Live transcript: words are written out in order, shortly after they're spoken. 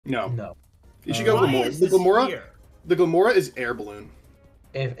No. No. You should go Glamorgan. The Glamorgan is air balloon.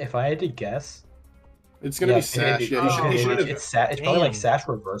 If I had to guess, it's gonna be Sash. Yeah, you should have. It's probably like Sash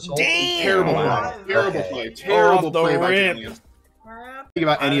reversal. Damn. Terrible play. Terrible play. Terrible play by Glamorgan. Think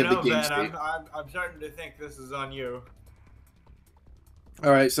about any of the game state. I'm starting to think this is on you.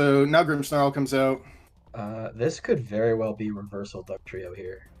 All right, so now Grimmsnarl comes out. This could very well be reversal Duck Trio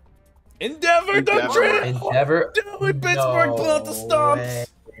here. Endeavor Duck Trio. Endeavor. Do it, Pittsburgh. Pull out the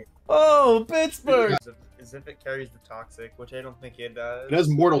stops. Oh, Pittsburgh. As if it carries the toxic, which I don't think it does. It has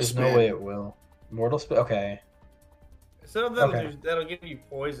mortal There's spin. no way it will. Mortal spin. Okay. So that'll give you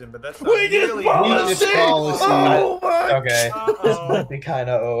poison, but that's not We really just policy. Oh my. Okay. This might be kind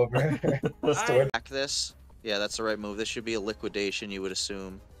of over. Back this. Yeah, that's the right move. This should be a liquidation, you would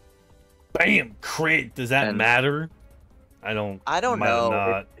assume. Bam! Crit. Does that matter? I don't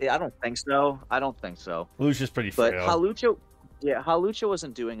know. I don't think so. I don't think so. Lucia's pretty But frail. Halucha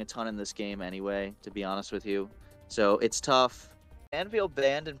wasn't doing a ton in this game anyway, to be honest with you. So it's tough. Anvil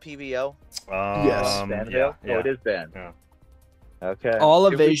banned in PBO? Yes. Yeah, oh, it is banned. Yeah. Okay. All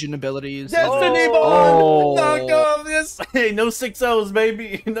evasion abilities. Destiny Ball! Knock off this! Hey, no 6-0s,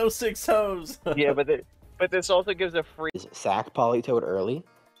 baby! No 6-0s! Yeah, but this also gives a free... Sack Politoed early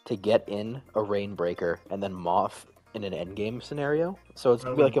to get in a Rainbreaker and then Moth in an endgame scenario. So it's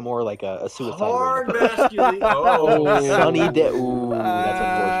gonna be like a more like a suicide. Hard masculine. Oh, Sunny Day. Ooh, that's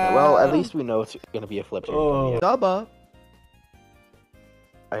unfortunate. Well, at least we know it's gonna be a flip change. Oh. Dubba.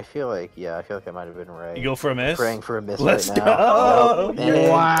 I feel like I might have been right. You go for a miss? Praying for a miss Let's right now. go! Yep.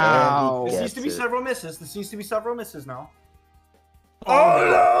 Wow. This needs to be several misses. This needs to be several misses now.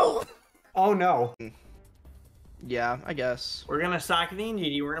 Oh no! Oh no. Yeah, I guess. We're gonna sock the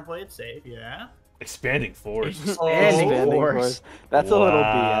Indeedee. We're gonna play it safe. Yeah. Expanding force. Expanding force. That's a little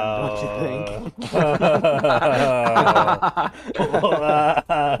BM, don't you think?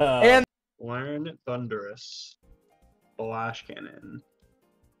 And Learn Thunderous. Flash Cannon.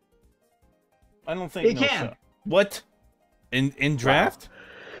 I don't think It can. So. What? In draft?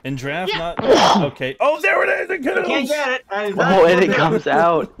 In draft, not okay. Oh, there it is! It You can't get it. Oh, and it comes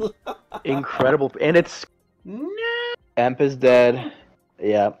out. Incredible, and it's Emp is dead.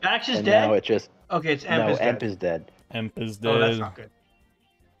 Yeah. Axe is and dead. Now it just Okay, it's Emp is dead. Emp is dead. Emp is dead. Oh, that's not good.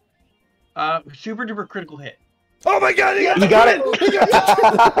 Super duper critical hit. Oh my god, he got it!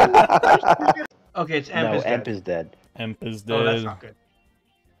 Okay, it's Emp is dead. Emp is dead. Emp is dead. Oh, that's not good.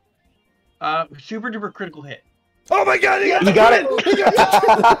 Super duper critical hit. Oh my god, he got it!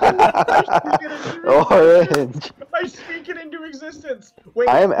 Orange. I speak it into existence. Wait,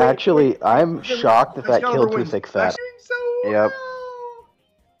 I'm shocked that killed Too Thick Fat. Yep.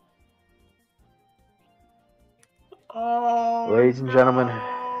 Oh, Ladies and gentlemen,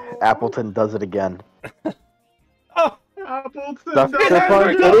 Appleton does it again. Appleton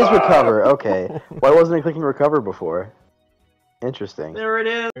It is recover. Okay. Why wasn't I clicking recover before? Interesting. There it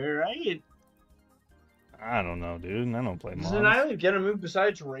is. All right. I don't know, dude. I don't play Does Mons. an island get a move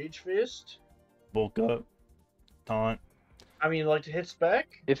besides Rage Fist? Bulk up. Taunt. I mean, like to hit spec?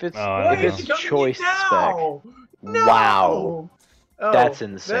 If it's I don't know. choice spec. No! Wow. Oh, That's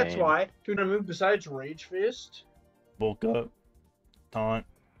insane. That's why. Do a move besides Rage Fist? Bulk up. Taunt.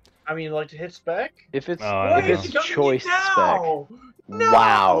 I mean, like to hit spec? If it's I don't know. choice spec. No!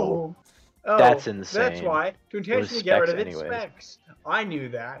 Wow. Oh, That's insane. That's why. To intentionally get rid of its specs. I knew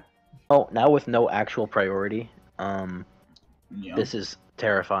that. Oh, now with no actual priority, this is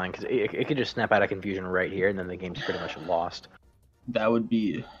terrifying because it could just snap out of confusion right here, and then the game's pretty much lost. That would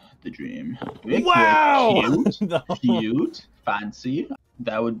be the dream. Wow! Cute, No. cute, fancy.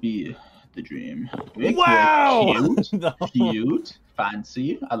 That would be the dream. Wow! Cute, No. cute,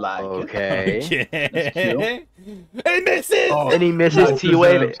 fancy. I like Okay. Okay. It misses! Oh, And he misses that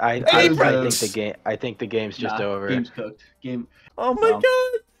T-Wave. deserves- I think the game's just over. Game's cooked. Game. Oh my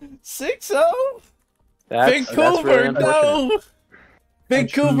god! 6-0? That's Vancouver, really unfortunate. no!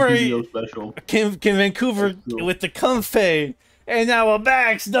 Vancouver, PBO special. can Vancouver with the comfy, and now a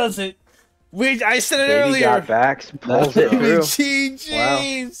Bax does it. I said it Baby earlier. got backs, pulls it through.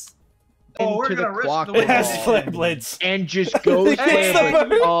 GG's. Oh, we're into the gonna risk clock. the It has win. flare blades. and just goes It's the for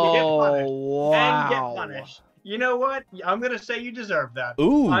bird. Oh And get wow. punished. You know what? I'm gonna say you deserve that.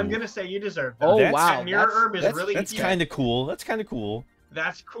 Ooh. I'm gonna say you deserve that. Oh That's- wow. Mirror Herb is That's, really that's cute. kind of cool. That's kind of cool.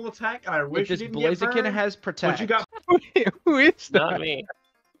 That's cool attack, and I If wish you this didn't get Blaziken burned. has protect. What you got? Who is that? Not me.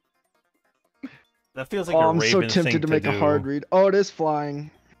 That feels like Oh, a I'm so Raven tempted thing to make a do. hard read. Oh, it is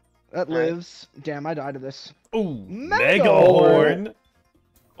flying. That Alright. lives. Damn, I died to this. Ooh, Mega Mega Horn.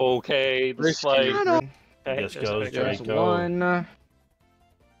 Okay, this like. Kinda- Okay, Just just goes make There's sure. Draco. one.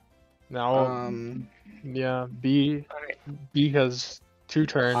 Now, Um, yeah, B has 2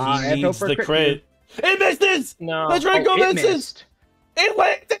 turns. He needs the crit. It misses! No. The Draco misses! It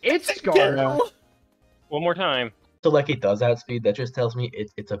went! It's Scar. One more time. So like it does outspeed. That just tells me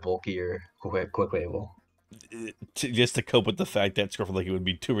it's a bulkier quick wave. Just to cope with the fact that Scarflecky would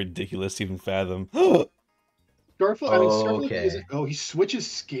be too ridiculous to even fathom. Scarflecky isn't. Oh, he switches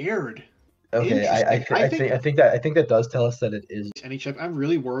scared. Okay, I think that does tell us that it is. Any chip. I'm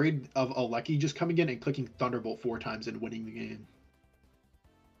really worried of Aleki just coming in and clicking Thunderbolt 4 times and winning the game.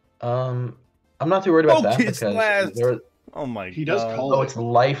 I'm not too worried about that because oh my god. He does call it. It's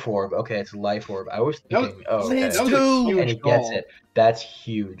Life Orb. Okay, it's Life Orb. I was thinking, that was a huge and he gets it. That's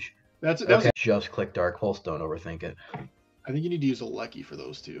huge. That okay. Just click Dark Pulse. Don't overthink it. I think you need to use Aleki for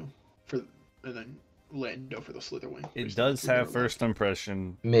those two, and then Lando for the Slitherwing. It does have first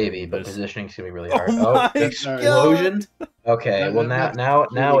impression. Maybe, but positioning's gonna be really hard. Oh my explosion. Okay, well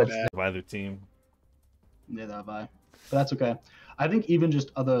now it's by their team. Yeah, that vibe. But that's okay. I think even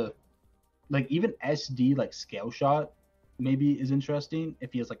just other, like even SD like Scale Shot maybe is interesting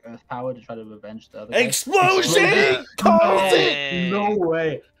if he has like Earth Power to try to revenge the other. Explosion! No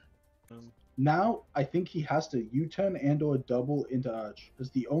way. Now I think he has to U-turn and/or double into Arch. That's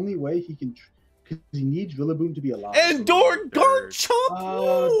the only way he can, because he needs Rillaboom to be alive. And Garchomp!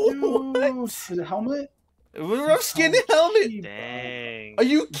 Dude, is it Helmet? Rough skin helmet. Dang. Are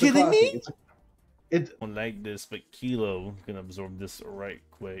you kidding me? It's I don't like this, but Kilo can absorb this right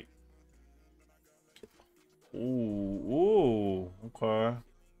quick. Ooh, okay.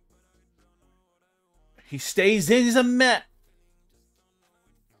 He stays in. He's a Met.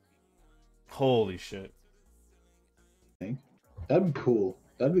 Holy shit. That'd be cool.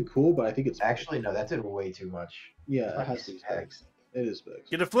 That'd be cool, but I think it's actually no. That did way too much. Yeah, it has to be X. It is big.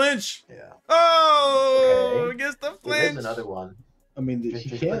 Get a flinch. Yeah. Oh, okay. Gets the flinch. There's another one. I mean,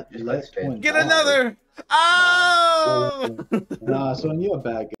 he can't let one Get die. another. Oh. Nah, so in your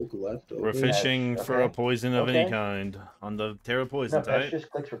bag, left. We're fishing for a poison of any kind on the Terra Poison type. Just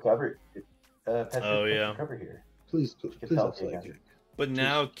clicks recover. Oh yeah. Recover here. Please have psychic. But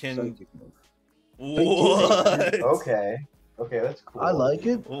now can. What? Okay, that's cool. I like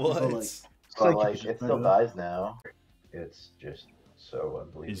it. What? But like, it still dies now. It's just so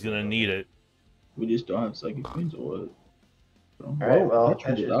unbelievable. He's gonna need it. We just don't have psychic queens or what? Alright, well,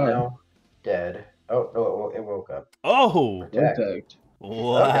 Pesh is now dead. Oh, no, it woke up. Oh! Protect.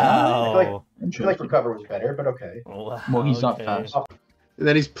 Wow. I feel like recover was better, but okay. Wow. Well, he's not fast. And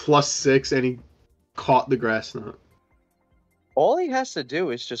then he's +6, and he caught the grass knot. All he has to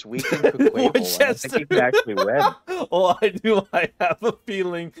do is just weaken Quaquaval. I think he can actually win. Oh, I have a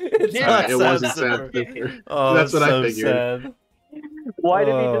feeling it's Yeah, not it wasn't sad. sad. Oh, That's what so I figured. sad. Why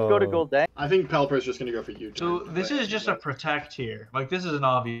did he just go to Golden? I think Pelipper's just gonna go for you. So this is just a protect here. Like this is an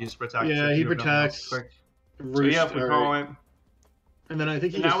obvious protect. Yeah, he protects. So yeah, we call it. And then I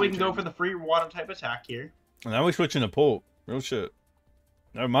think now we can go for the free water type attack here. Now we're switching to Pulp. Real shit.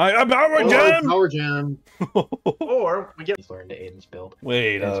 Never mind. Power Jam! Power Jam. Or we get. He's learned Aiden's build.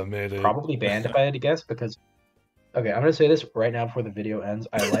 Wait a minute. Probably banned if I had to guess because. Okay, I'm gonna say this right now before the video ends.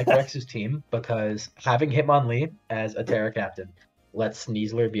 I like Rex's team because having Hitmonlee as a Terra captain lets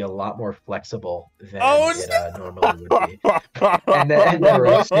Sneasler be a lot more flexible than it normally would be. And then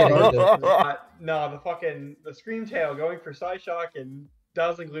Rex No, the Scream Tail going for Psyshock and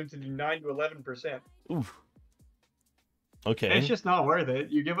Dazzling Gloom to do 9 to 11%. Oof. Okay. It's just not worth it.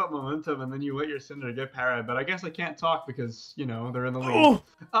 You give up momentum and then you let your Cinder get parried. But I guess I can't talk because, you know, they're in the lead.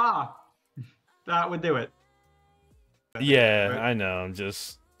 Ah! That would do it. Yeah, I know. I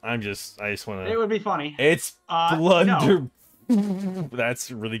just want to. It would be funny. It's Blunder. No. That's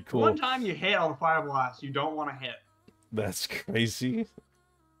really cool. One time you hit on the Fire Blast, you don't want to hit. That's crazy.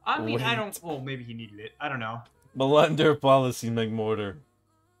 I mean, I don't. Well, maybe he needed it. I don't know. Blunder policy, McMortar.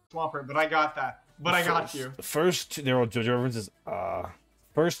 Swampert, but I got that. But I got you. First, there are references.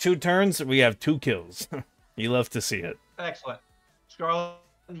 First 2 turns, we have 2 kills. You love to see it. Excellent. Scarlet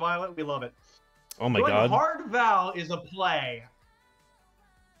and Violet, we love it. Oh my god. Hard Val is a play.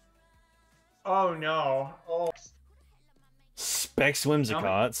 Oh no. Oh. Specs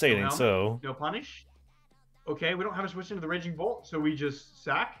Whimsicott, say it ain't so. No punish. Okay, we don't have a switch into the Raging Bolt, so we just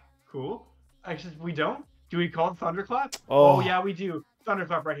sack. Cool. Actually, we don't. Do we call Thunderclap? Oh yeah, we do.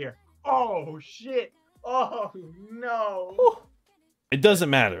 Thunderclap right here. Oh shit. Oh no. It doesn't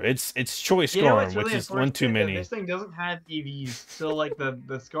matter. It's Choice Scarm, which is one too many. This thing doesn't have EVs, so like the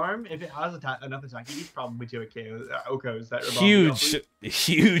Scarm, if it has enough attack, EVs probably do Okos that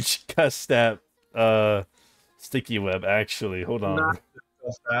huge cuss step sticky web actually. Hold on. Not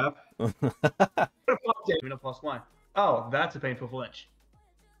cuss step. +1. Oh, that's a painful flinch.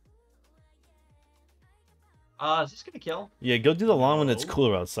 Is this gonna kill? Yeah, go do the long one that's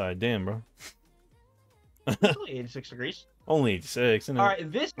cooler outside. Damn, bro. It's only 86 degrees. Only 86. All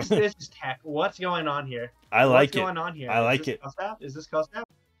right, this is tech. What's going on here? I like What's going on here? I like it. Is this custom?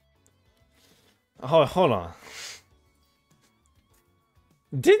 Oh, hold on.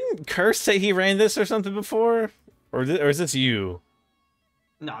 Didn't Curse say he ran this or something before? Or is this you?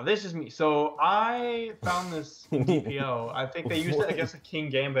 No, this is me. So I found this in PBO. I think they used it against a King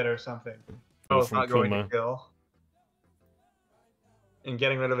Gambit or something. Oh, it's not going to kill. And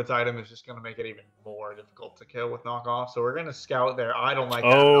getting rid of its item is just going to make it even more difficult to kill with knockoff. So we're going to scout there. I don't like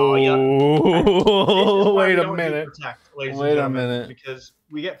that. Oh, wait a minute. Wait a minute. Because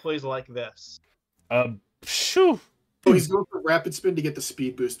we get plays like this. Shoo. Oh, he's going for rapid spin to get the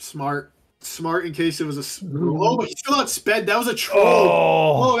speed boost. Smart in case it was a. Oh, but he's still outsped. That was a troll.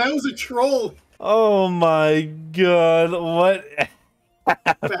 Oh, that was a troll. Oh my god! What?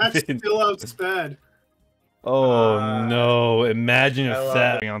 That's still outsped. Oh no! Imagine if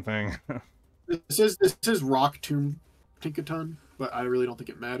that thing. This is Rock Tomb Tinkaton, but I really don't think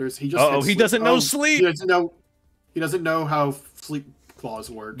it matters. He just. Oh, he doesn't know sleep. He doesn't know how sleep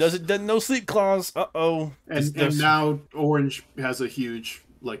clause works. Doesn't no sleep clause. And now Orange has a huge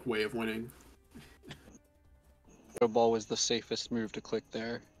way of winning. Ball was the safest move to click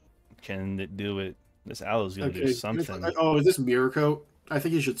there. Can it do it? This Aloe's gonna do something. Oh, is this Mirror Coat? I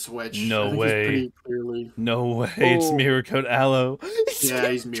think he should switch. No way. Pretty clearly. No way. It's Mirror Coat Aloe. Yeah,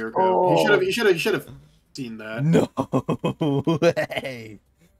 he's Mirror Coat. He should have seen that. No way.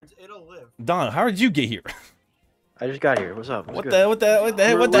 It'll live. Don, how did you get here? I just got here. What's up? What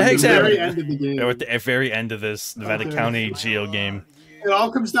the heck's happening? We're at the very end of this Nevada County Geo game. It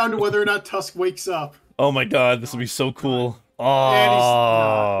all comes down to whether or not Tusk wakes up. Oh my god, this will be so cool. Oh,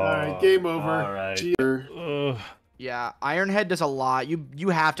 alright, game over. All right. Yeah, Ironhead does a lot. You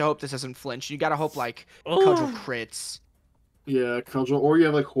have to hope this doesn't flinch. You gotta hope Cudgel crits. Yeah, Cudgel, or you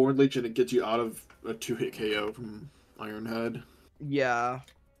have Horned Leech and it gets you out of a 2-hit KO from Ironhead. Yeah.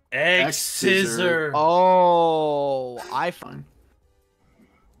 X Scissor. Oh, fine.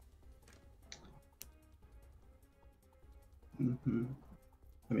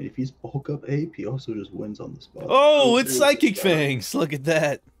 I mean, if he's bulk up ape, he also just wins on the spot. Oh, it's Psychic Fangs. Look at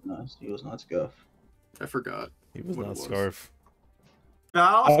that. Nice. He was not Scuff. I forgot. He was not Scarf.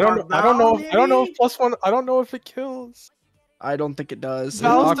 I don't know if +1. I don't know if it kills. I don't think it does.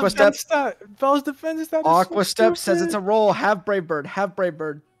 Val's defense stat. Aqua Step says it's a roll. Have Brave Bird. Have Brave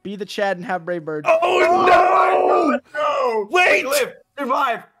Bird. Be the Chad and have Brave Bird. Oh no! Wait! Live!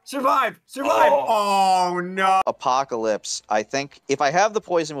 Survive! Oh no! Apocalypse. I think if I have the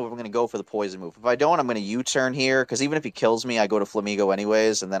poison move, I'm going to go for the poison move. If I don't, I'm going to U-turn here, because even if he kills me, I go to Flamigo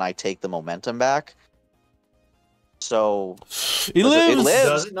anyways, and then I take the momentum back. So he lives. It lives.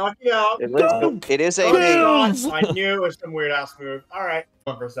 Does it knock you out? It lives. It is a. I knew it was some weird ass move. All right,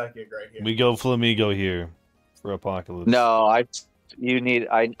 going for psychic right here. We go Flamigo here for Apocalypse. No, I need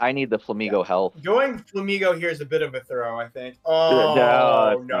the Flamigo health. Going Flamigo here is a bit of a throw, I think.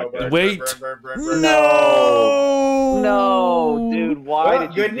 Oh no! Wait. No, dude. Why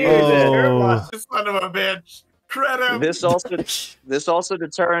did you good news? This son of a bitch. Credit. This also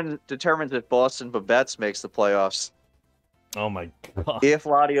determines if Boston Babets makes the playoffs. Oh my god! If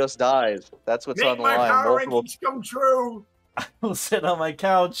Latios dies, that's what's on the line. Make my power rankings come true. I will sit on my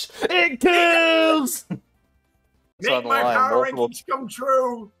couch. It kills. Make my power rankings come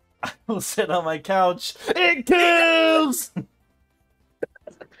true. I will sit on my couch. It kills.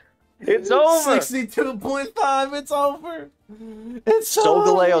 It's over. 62.5. It's over. It's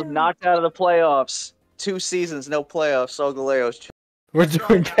Solgaleo's knocked out of the playoffs. 2 seasons, no playoffs. Solgaleo's. We're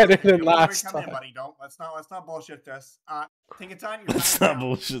doing better than last time. Buddy. Let's not bullshit this. Tinkaton, let's not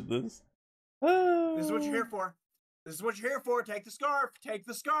bullshit this. This is what you're here for. This is what you're here for. Take the scarf. Take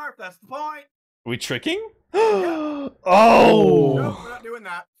the scarf. That's the point. Are we tricking? Yeah. Oh! No, we're not doing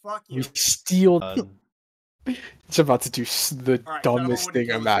that. Fuck you. We steal. It's about to do the dumbest thing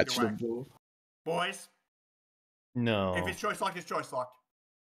imaginable. Boys. No. If it's choice locked, it's choice locked.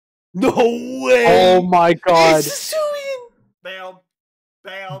 No way! Oh my god. It's Bailed.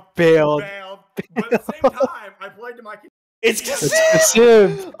 Bailed. But at the same time, I played to my. It's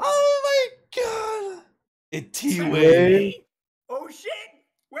Kassim! Oh my god! It T-Way. Oh shit!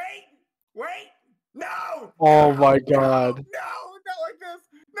 Wait! No! Oh my god. No!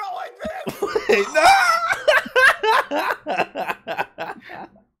 Not like this! Wait, no!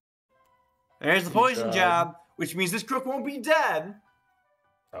 There's the poison jab, which means this crook won't be dead.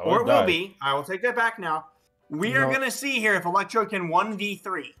 Or it will be. I will take that back now. We are going to see here if Electro can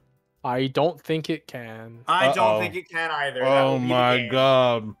 1v3. I don't think it can. I don't think it can either. Oh my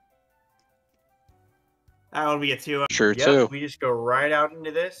god. That would be a 2. Sure, Yep, too. We just go right out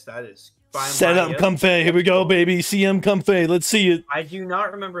into this. That is fine. Set up Comfey. Here we go, baby. CM Comfey. Let's see it. I do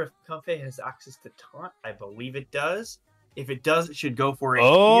not remember if Comfey has access to taunt. I believe it does. If it does, it should go for it.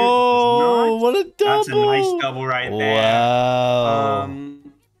 Oh, what a double! That's a nice double right there. Wow.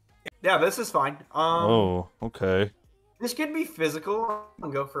 Yeah, this is fine. Oh, okay. This could be physical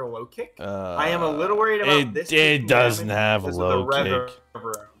and go for a low kick. I am a little worried about this. It doesn't have a low kick.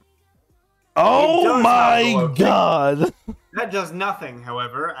 Reverend. Oh my god! That does nothing,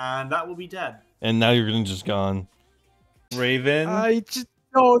 however, and that will be dead. And now you're gonna just gone. Raven. I just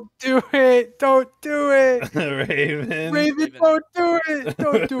don't do it. Don't do it. Raven. Raven, don't do it.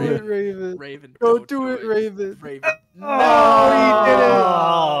 Don't do it, Raven. Raven, don't do it, Raven. Raven. No, he didn't.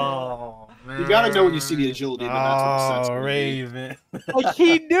 Oh, man. You gotta know when you see the agility. That's what Raven. Like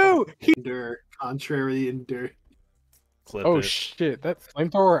he knew. He endure. Contrary endure. Clip oh it. shit! That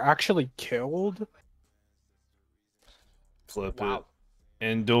flamethrower actually killed. Clip Wow. it.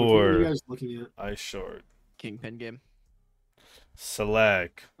 Endure. What are you guys looking at? Ice short. Kingpin game.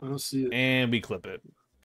 Select. I don't see it. And we clip it.